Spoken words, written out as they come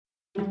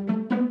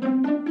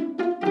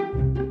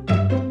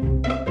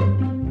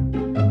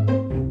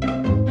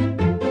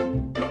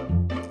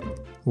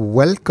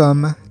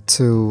Welcome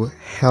to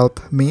Help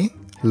Me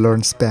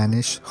Learn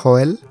Spanish,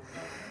 Joel.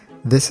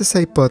 This is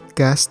a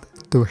podcast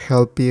to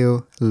help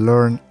you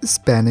learn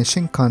Spanish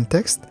in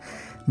context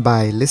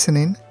by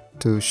listening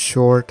to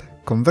short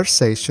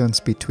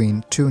conversations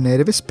between two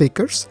native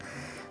speakers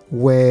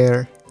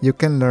where you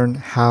can learn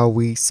how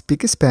we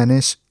speak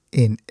Spanish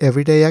in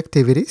everyday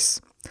activities,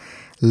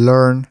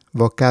 learn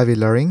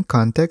vocabulary in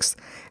context,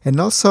 and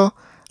also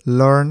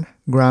learn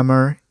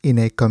grammar in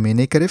a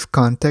communicative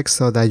context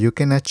so that you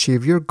can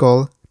achieve your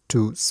goal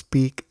to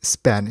speak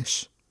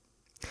Spanish.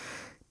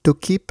 To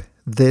keep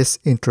this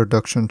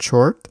introduction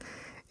short,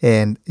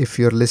 and if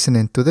you're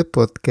listening to the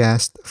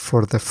podcast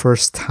for the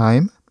first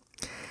time,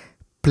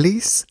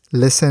 please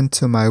listen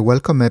to my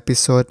welcome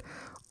episode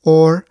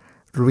or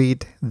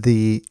read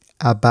the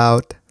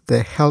About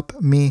the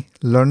Help Me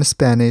Learn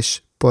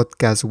Spanish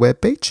podcast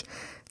webpage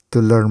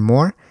to learn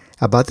more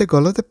about the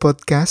goal of the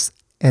podcast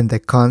and the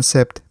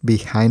concept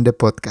behind the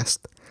podcast.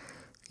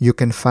 You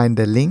can find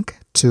the link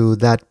to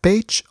that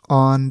page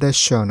on the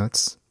show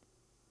notes.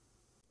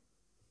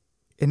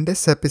 In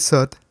this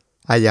episode,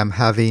 I am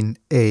having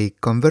a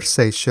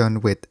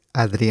conversation with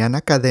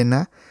Adriana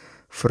Cadena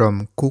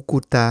from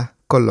Cúcuta,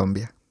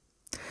 Colombia.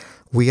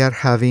 We are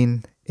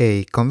having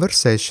a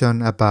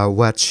conversation about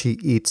what she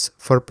eats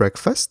for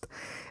breakfast,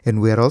 and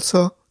we are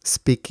also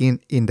speaking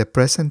in the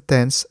present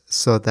tense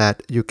so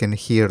that you can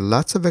hear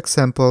lots of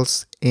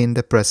examples in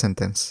the present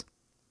tense.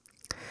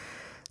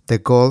 The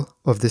goal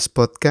of this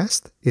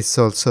podcast is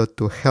also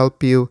to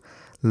help you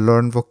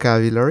learn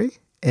vocabulary,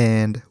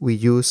 and we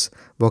use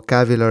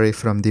vocabulary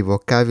from the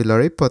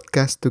vocabulary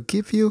podcast to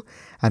give you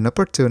an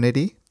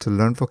opportunity to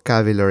learn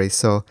vocabulary.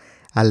 So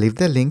I'll leave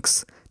the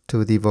links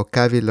to the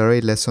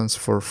vocabulary lessons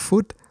for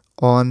food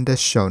on the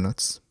show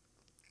notes.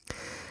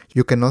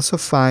 You can also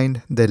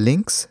find the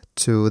links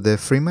to the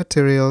free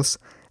materials,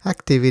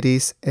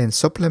 activities, and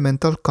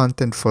supplemental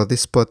content for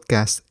this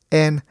podcast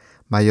and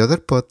my other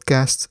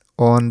podcasts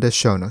on the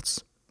show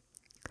notes.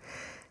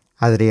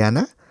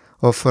 Adriana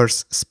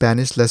offers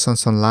Spanish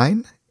lessons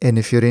online, and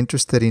if you're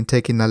interested in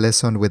taking a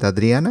lesson with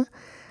Adriana,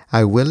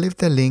 I will leave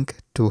the link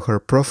to her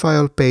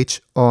profile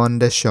page on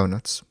the show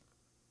notes.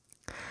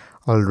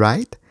 All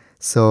right,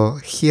 so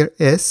here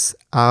is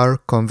our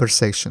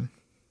conversation.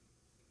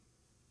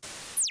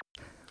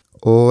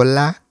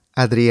 Hola,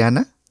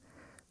 Adriana.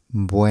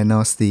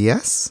 Buenos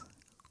días.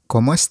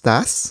 ¿Cómo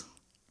estás?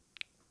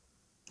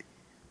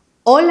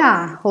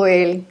 Hola,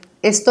 Joel.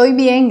 Estoy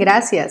bien,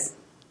 gracias.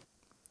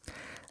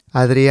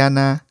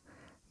 Adriana,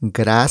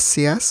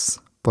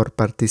 gracias por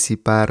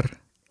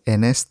participar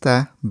en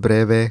esta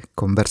breve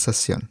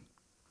conversación.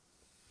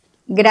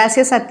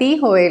 Gracias a ti,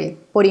 Joel,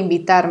 por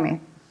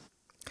invitarme.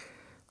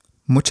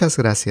 Muchas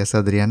gracias,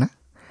 Adriana.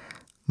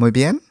 Muy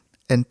bien,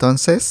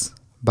 entonces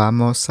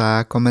vamos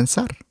a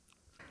comenzar.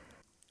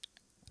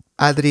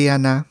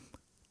 Adriana,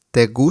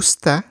 ¿te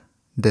gusta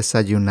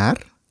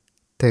desayunar?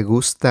 ¿Te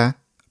gusta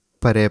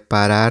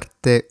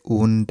prepararte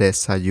un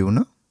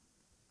desayuno?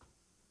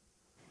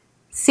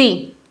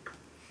 Sí,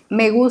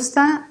 me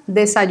gusta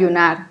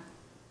desayunar.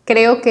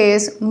 Creo que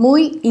es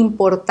muy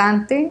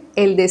importante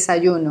el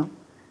desayuno.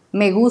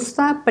 Me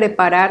gusta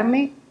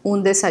prepararme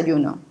un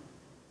desayuno.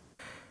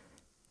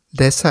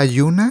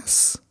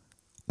 ¿Desayunas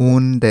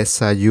un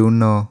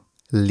desayuno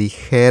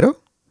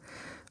ligero?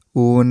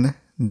 ¿Un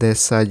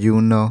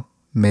desayuno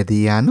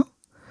mediano?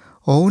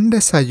 ¿O un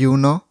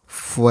desayuno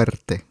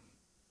fuerte?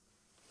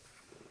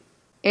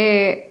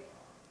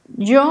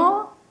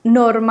 Yo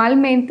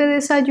normalmente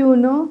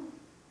desayuno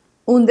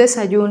un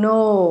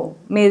desayuno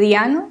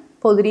mediano,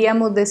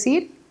 podríamos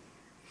decir.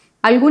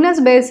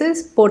 Algunas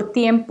veces, por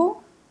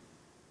tiempo,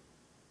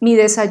 mi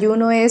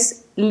desayuno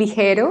es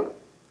ligero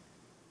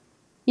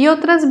y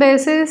otras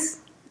veces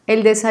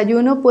el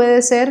desayuno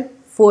puede ser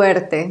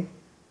fuerte.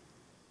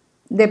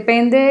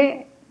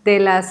 Depende de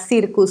las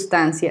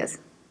circunstancias,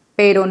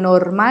 pero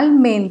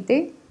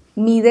normalmente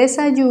mi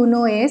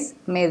desayuno es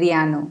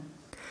mediano.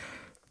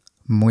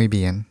 Muy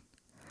bien.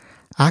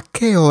 ¿A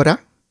qué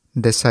hora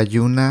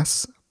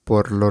desayunas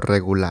por lo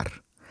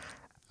regular?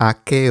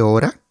 ¿A qué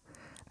hora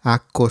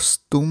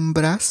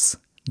acostumbras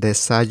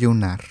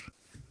desayunar?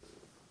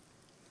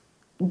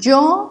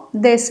 Yo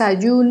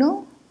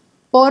desayuno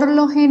por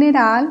lo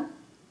general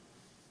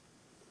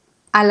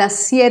a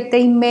las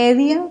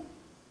 7:30,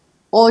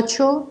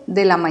 8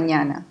 de la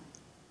mañana.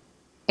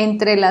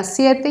 Entre las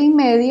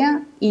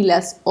 7:30 y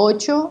las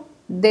 8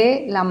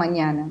 de la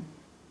mañana.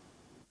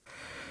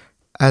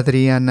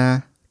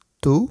 Adriana,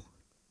 ¿tú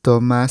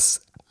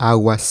tomas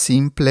agua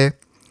simple,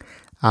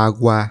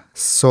 agua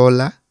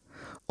sola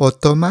o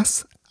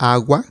tomas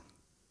agua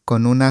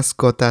con unas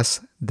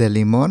gotas de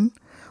limón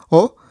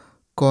o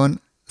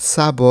con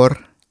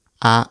sabor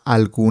a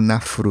alguna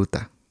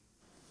fruta?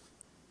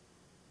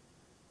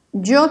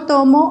 Yo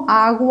tomo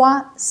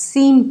agua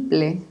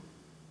simple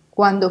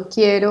cuando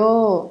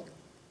quiero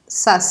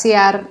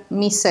saciar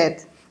mi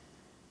sed.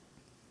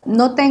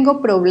 No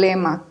tengo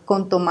problema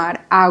con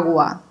tomar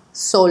agua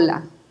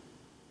sola.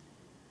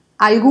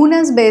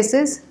 Algunas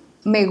veces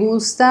me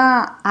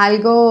gusta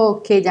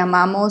algo que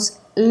llamamos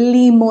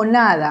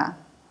limonada,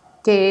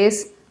 que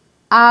es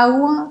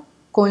agua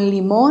con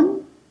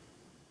limón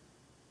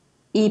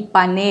y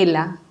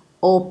panela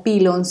o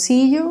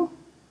piloncillo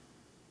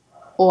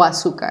o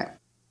azúcar.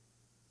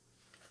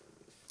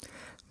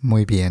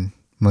 Muy bien,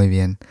 muy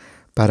bien.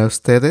 Para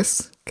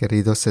ustedes,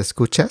 queridos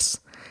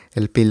escuchas,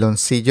 el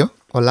piloncillo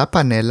o la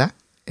panela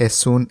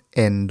es un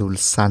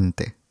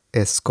endulzante,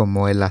 es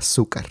como el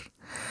azúcar.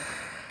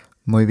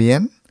 Muy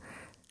bien.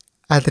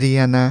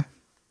 Adriana,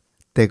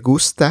 ¿te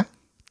gusta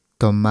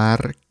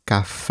tomar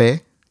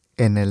café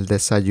en el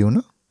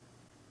desayuno?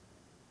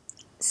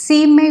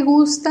 Sí me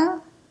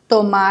gusta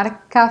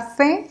tomar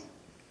café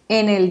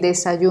en el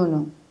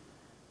desayuno,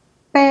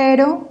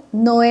 pero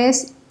no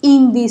es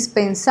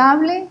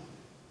indispensable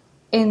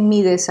en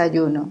mi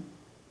desayuno.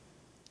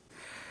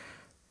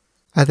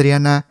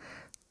 Adriana,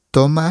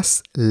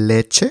 ¿tomas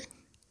leche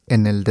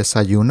en el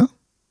desayuno?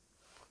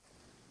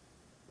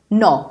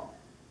 No,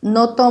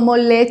 no tomo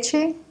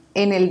leche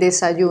en el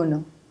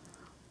desayuno.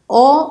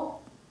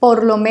 O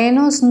por lo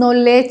menos no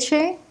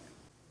leche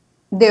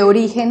de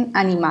origen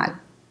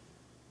animal.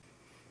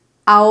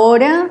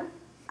 Ahora,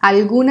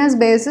 algunas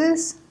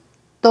veces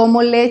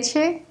tomo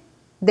leche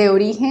de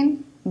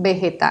origen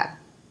vegetal.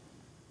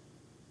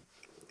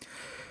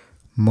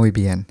 Muy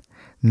bien.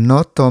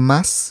 No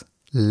tomas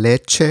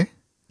leche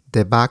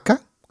de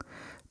vaca,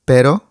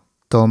 pero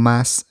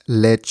tomas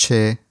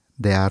leche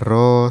de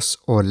arroz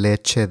o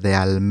leche de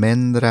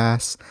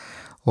almendras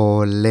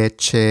o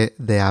leche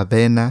de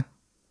avena.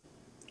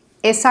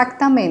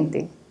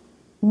 Exactamente.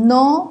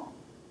 No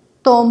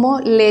tomo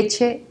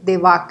leche de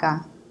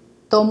vaca,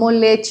 tomo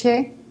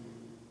leche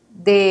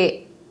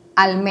de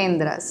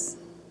almendras.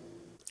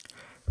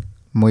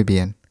 Muy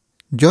bien.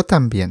 Yo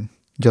también,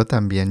 yo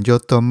también. Yo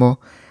tomo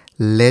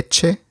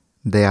leche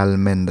de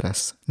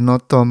almendras. No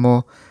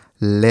tomo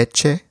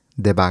leche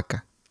de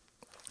vaca.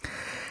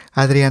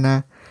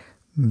 Adriana,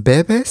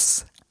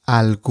 ¿bebes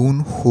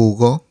algún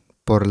jugo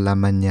por la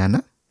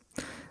mañana?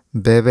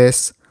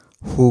 ¿Bebes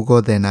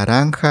jugo de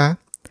naranja,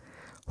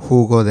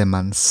 jugo de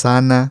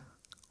manzana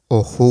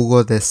o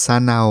jugo de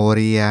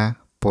zanahoria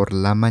por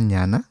la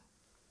mañana?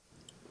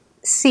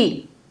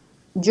 Sí,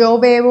 yo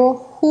bebo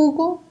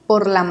jugo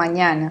por la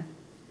mañana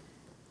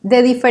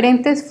de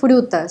diferentes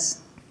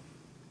frutas.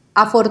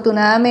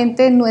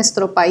 Afortunadamente en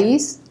nuestro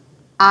país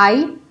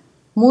hay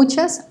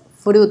muchas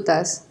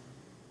frutas.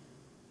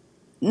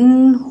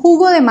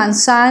 Jugo de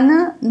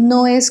manzana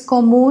no es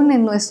común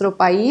en nuestro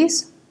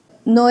país,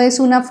 no es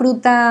una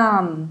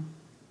fruta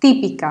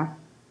típica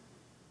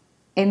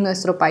en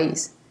nuestro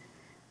país,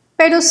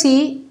 pero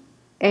sí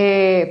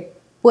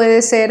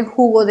puede ser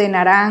jugo de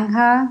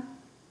naranja,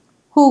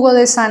 jugo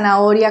de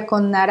zanahoria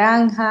con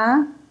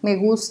naranja, me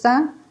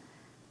gusta,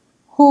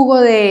 jugo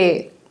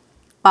de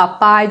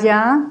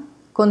papaya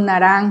con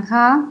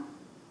naranja,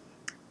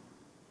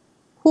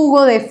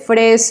 jugo de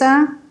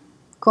fresa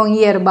con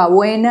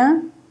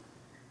hierbabuena,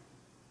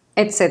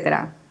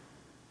 etcétera.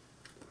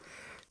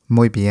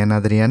 Muy bien,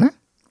 Adriana.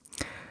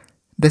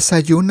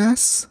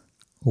 ¿Desayunas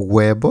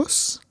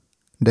huevos?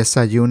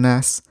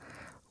 ¿Desayunas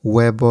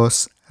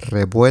huevos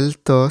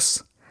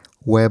revueltos,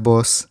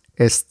 huevos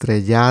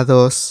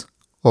estrellados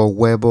o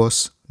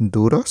huevos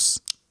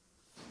duros?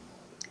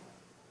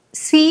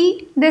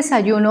 Sí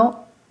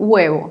desayuno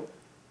huevo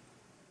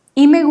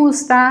y me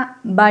gusta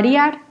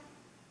variar.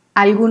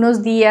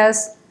 Algunos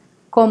días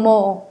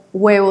como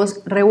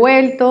huevos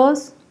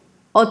revueltos,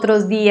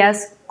 otros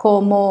días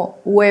como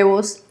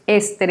huevos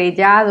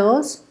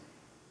estrellados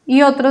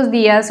y otros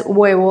días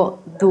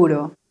huevo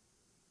duro.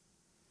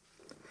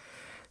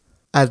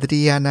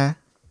 Adriana,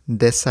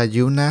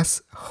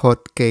 ¿desayunas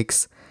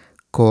hotcakes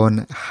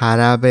con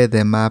jarabe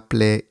de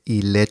maple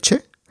y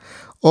leche?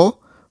 ¿O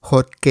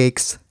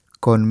hotcakes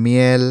con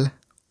miel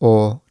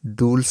o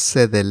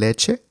dulce de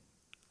leche?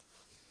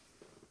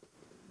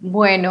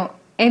 Bueno,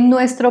 en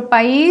nuestro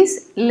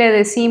país le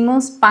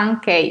decimos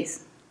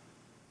pancakes.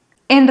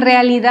 En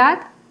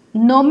realidad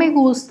no me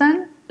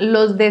gustan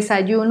los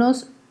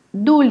desayunos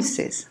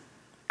dulces,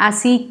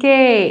 así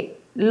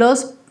que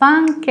los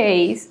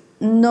pancakes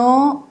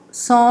no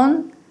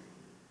son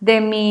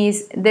de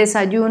mis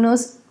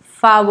desayunos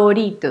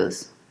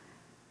favoritos.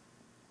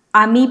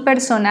 A mí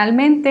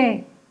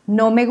personalmente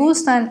no me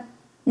gustan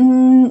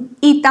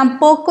y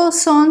tampoco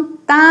son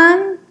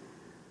tan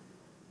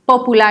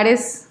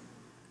populares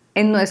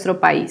en nuestro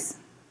país.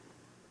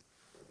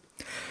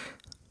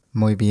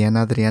 Muy bien,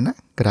 Adriana,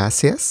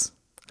 gracias.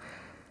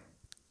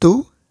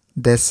 ¿Tú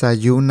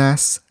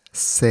desayunas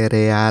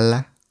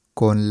cereal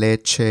con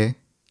leche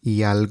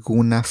y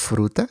alguna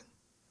fruta?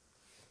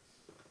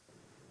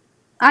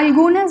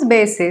 Algunas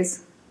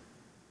veces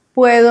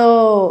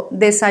puedo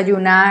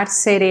desayunar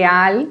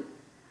cereal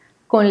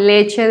con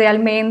leche de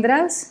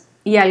almendras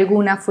y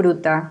alguna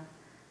fruta,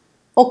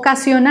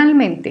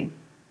 ocasionalmente.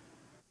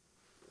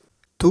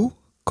 ¿Tú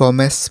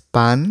comes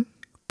pan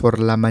por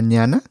la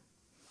mañana?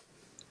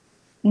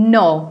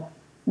 No,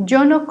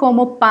 yo no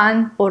como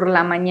pan por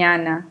la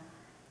mañana.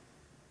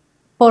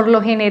 Por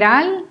lo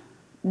general,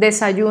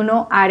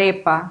 desayuno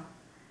arepa.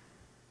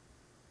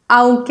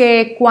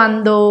 Aunque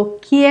cuando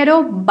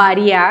quiero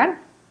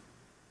variar,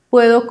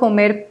 puedo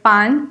comer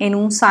pan en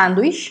un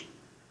sándwich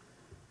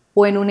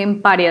o en un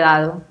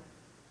emparedado.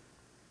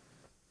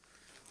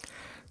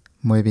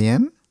 Muy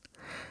bien.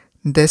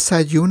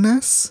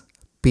 ¿Desayunas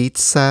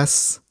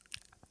pizzas,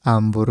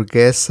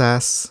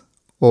 hamburguesas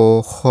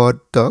o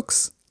hot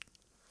dogs?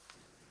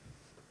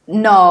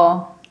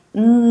 No,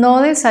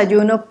 no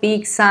desayuno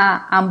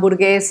pizza,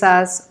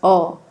 hamburguesas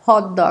o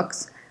hot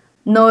dogs.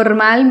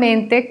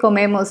 Normalmente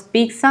comemos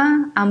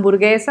pizza,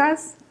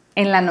 hamburguesas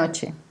en la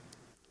noche.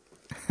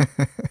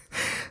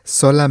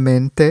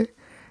 Solamente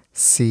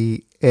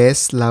si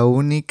es la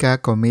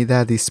única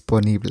comida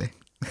disponible.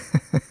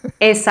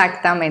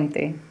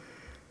 Exactamente.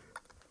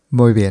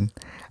 Muy bien.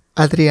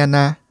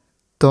 Adriana,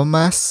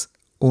 ¿tomas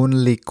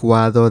un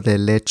licuado de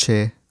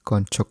leche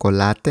con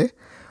chocolate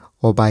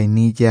o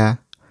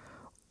vainilla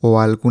o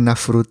alguna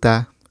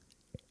fruta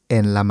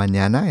en la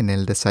mañana, en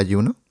el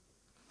desayuno?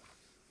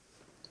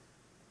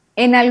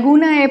 En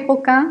alguna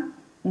época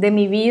de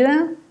mi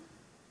vida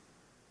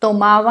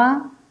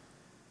tomaba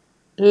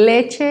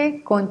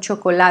leche con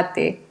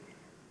chocolate,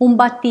 un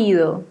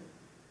batido.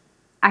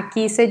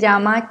 Aquí se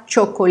llama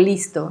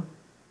chocolisto.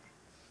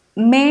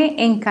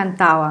 Me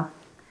encantaba,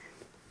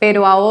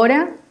 pero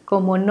ahora,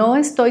 como no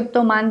estoy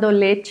tomando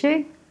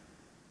leche,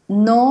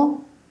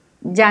 no,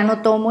 ya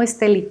no tomo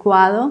este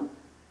licuado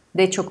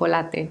de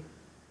chocolate.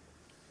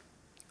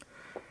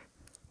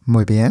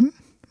 Muy bien,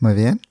 muy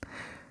bien.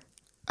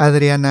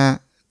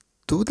 Adriana,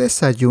 ¿tú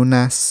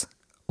desayunas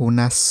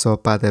una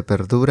sopa de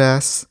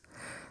verduras,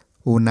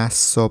 una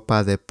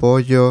sopa de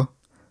pollo,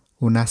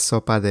 una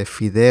sopa de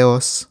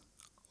fideos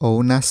o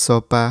una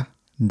sopa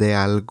de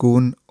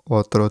algún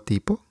otro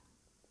tipo?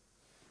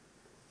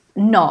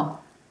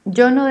 No,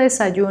 yo no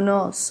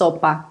desayuno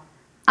sopa,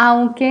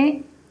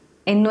 aunque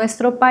en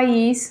nuestro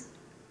país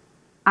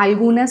a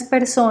algunas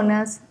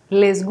personas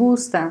les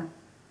gusta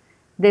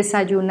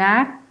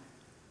desayunar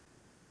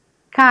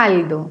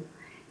caldo.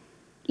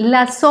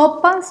 Las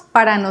sopas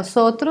para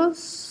nosotros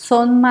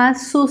son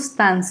más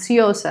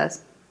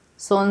sustanciosas,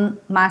 son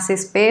más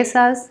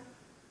espesas,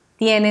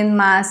 tienen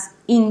más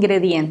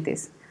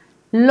ingredientes.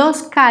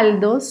 Los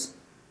caldos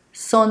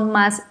son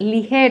más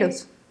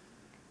ligeros.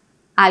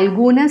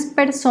 Algunas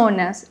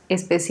personas,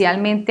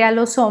 especialmente a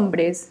los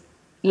hombres,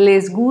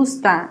 les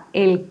gusta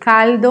el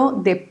caldo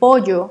de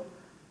pollo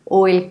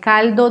o el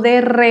caldo de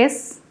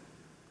res,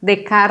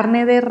 de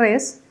carne de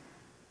res,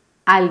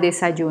 al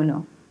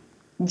desayuno.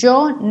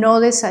 Yo no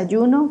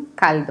desayuno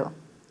caldo.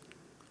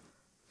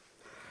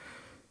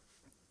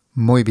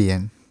 Muy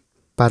bien.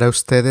 Para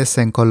ustedes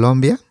en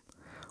Colombia,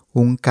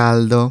 un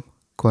caldo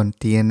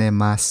contiene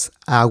más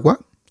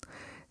agua,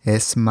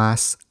 es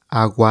más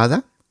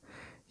aguada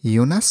y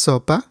una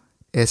sopa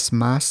es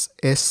más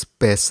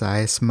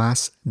espesa, es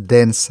más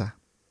densa.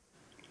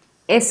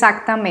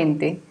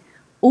 Exactamente.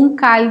 Un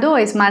caldo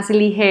es más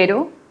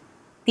ligero,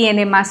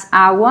 tiene más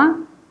agua,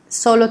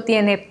 solo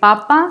tiene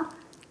papa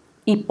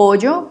y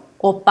pollo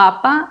o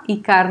papa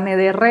y carne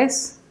de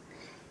res.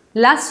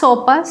 Las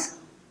sopas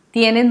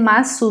tienen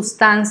más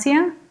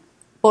sustancia,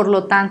 por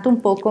lo tanto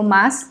un poco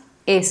más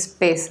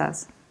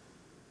espesas.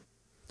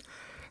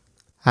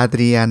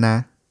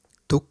 Adriana,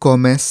 ¿tú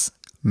comes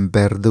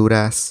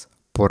verduras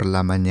por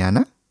la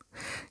mañana?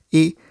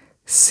 Y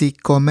si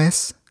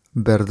comes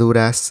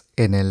verduras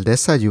en el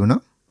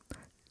desayuno,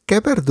 ¿qué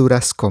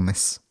verduras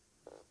comes?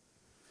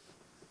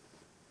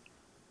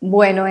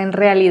 Bueno, en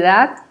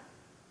realidad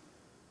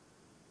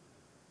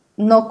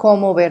no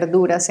como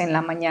verduras en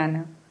la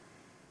mañana.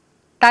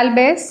 Tal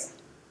vez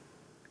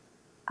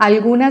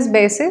algunas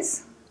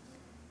veces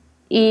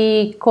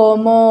y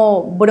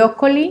como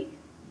brócoli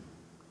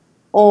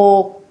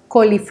o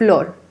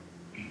coliflor.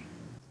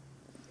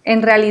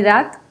 En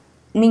realidad,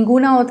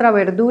 ninguna otra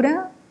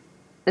verdura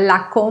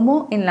la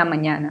como en la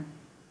mañana.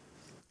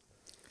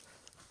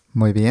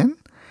 Muy bien.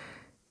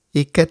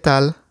 ¿Y qué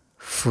tal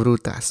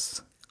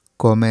frutas?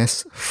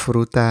 ¿Comes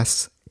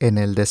frutas en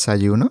el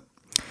desayuno?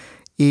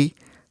 Y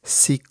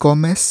si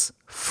comes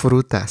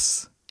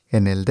frutas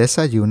en el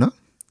desayuno,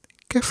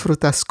 ¿qué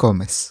frutas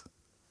comes?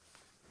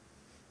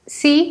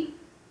 Sí,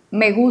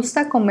 me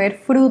gusta comer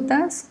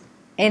frutas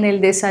en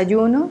el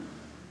desayuno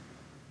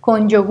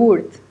con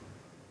yogurt.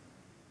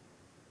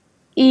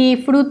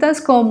 Y frutas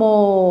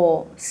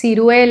como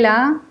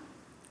ciruela,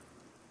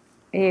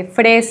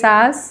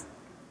 fresas,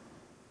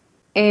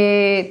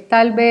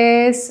 tal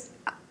vez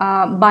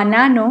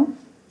banano,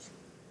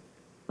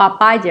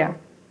 papaya.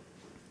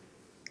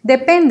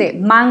 Depende,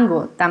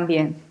 mango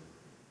también.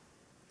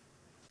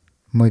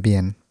 Muy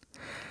bien.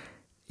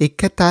 ¿Y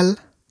qué tal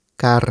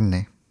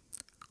carne?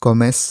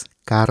 ¿Comes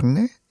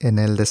carne en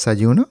el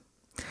desayuno?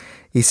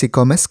 Y si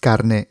comes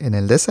carne en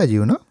el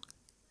desayuno,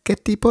 ¿qué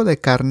tipo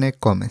de carne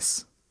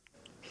comes?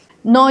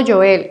 No,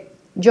 Joel,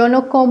 yo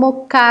no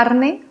como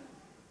carne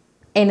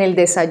en el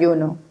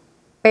desayuno,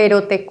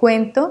 pero te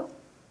cuento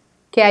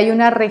que hay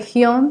una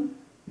región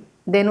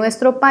de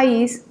nuestro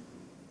país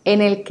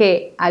en el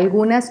que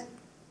algunas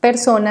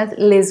personas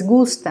les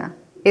gusta,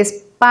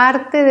 es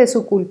parte de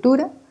su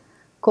cultura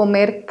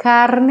comer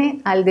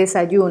carne al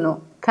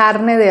desayuno,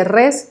 carne de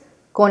res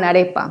con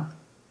arepa.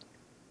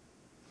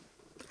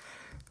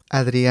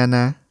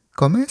 Adriana,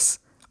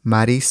 ¿comes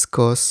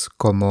mariscos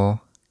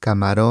como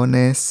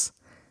camarones,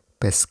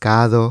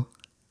 pescado,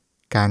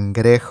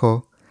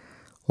 cangrejo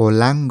o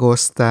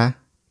langosta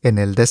en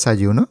el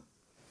desayuno?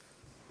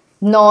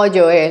 No,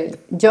 Joel,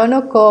 yo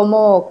no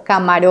como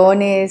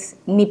camarones,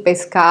 ni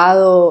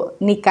pescado,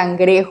 ni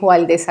cangrejo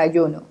al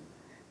desayuno,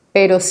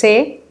 pero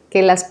sé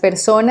que las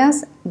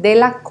personas de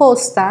la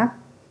costa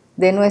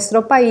de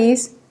nuestro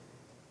país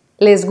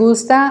les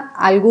gusta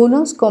a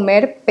algunos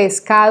comer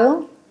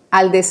pescado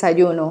al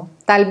desayuno,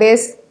 tal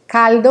vez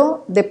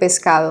caldo de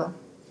pescado.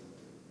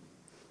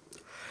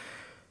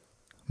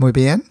 Muy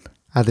bien,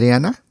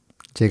 Adriana,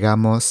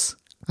 llegamos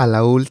a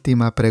la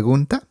última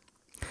pregunta.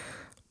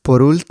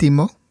 Por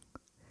último,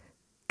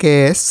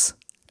 ¿qué es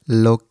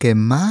lo que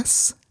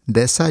más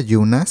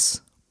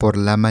desayunas por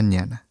la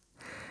mañana?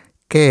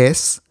 ¿Qué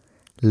es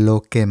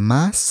lo que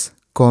más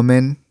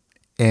comen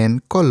en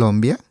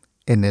Colombia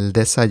en el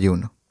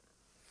desayuno?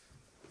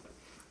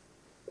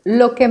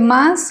 Lo que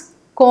más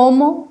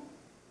como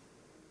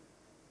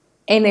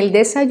en el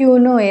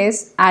desayuno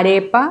es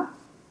arepa,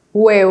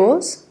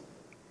 huevos.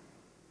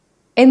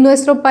 En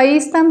nuestro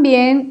país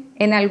también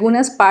en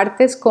algunas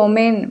partes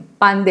comen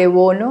pan de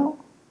bono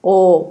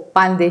o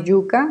pan de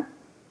yuca,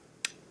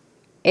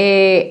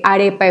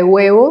 arepa y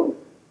huevo,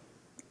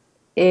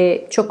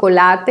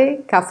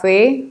 chocolate,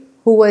 café,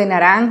 jugo de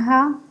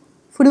naranja,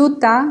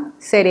 fruta,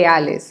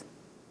 cereales.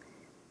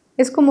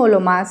 Es como lo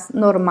más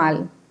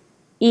normal.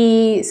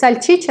 Y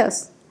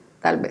salchichas,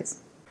 tal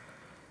vez.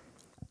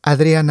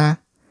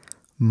 Adriana,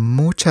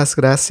 muchas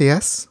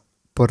gracias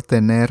por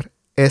tener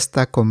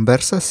esta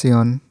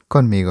conversación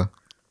conmigo.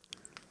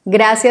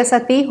 Gracias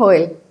a ti,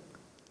 Joel.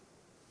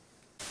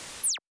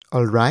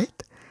 All right,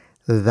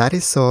 that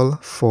is all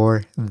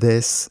for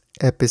this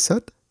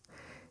episode.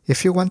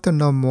 If you want to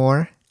know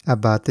more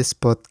about this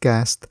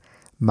podcast,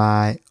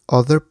 my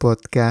other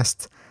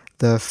podcast,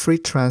 the free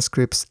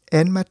transcripts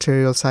and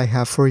materials I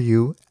have for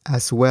you,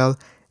 as well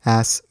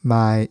as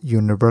my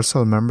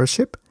universal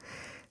membership,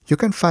 you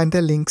can find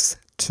the links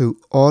to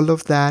all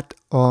of that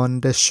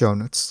on the show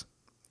notes.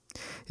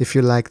 If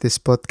you like this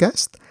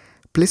podcast,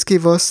 please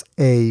give us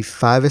a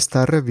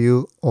 5-star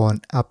review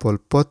on Apple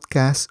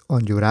Podcasts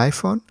on your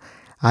iPhone,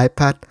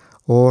 iPad,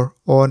 or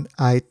on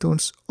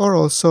iTunes, or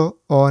also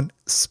on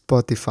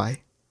Spotify.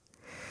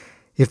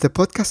 If the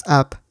podcast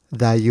app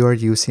that you are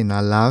using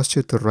allows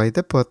you to rate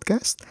the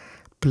podcast,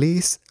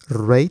 please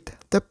rate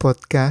the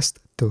podcast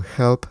to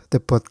help the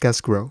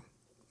podcast grow.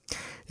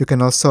 You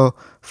can also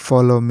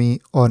follow me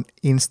on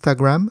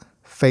Instagram,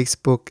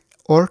 Facebook,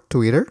 or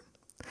Twitter.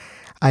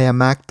 I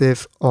am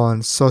active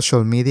on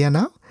social media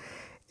now,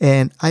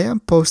 and I am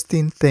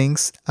posting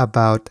things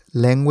about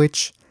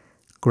language,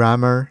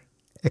 grammar,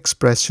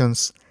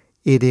 expressions,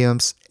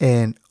 idioms,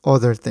 and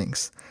other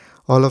things.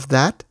 All of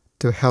that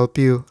to help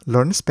you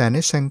learn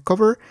Spanish and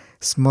cover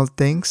small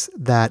things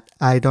that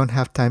I don't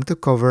have time to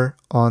cover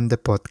on the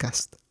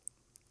podcast.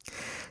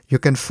 You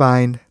can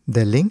find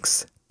the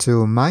links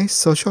to my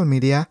social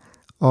media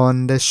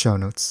on the show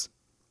notes.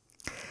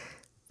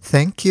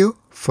 Thank you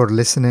for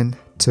listening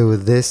to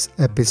this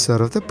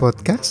episode of the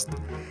podcast.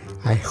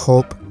 I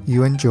hope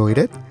you enjoyed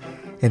it,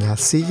 and I'll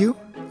see you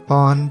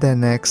on the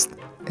next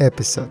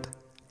episode.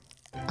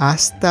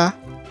 Hasta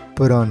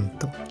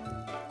pronto.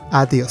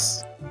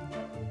 Adiós.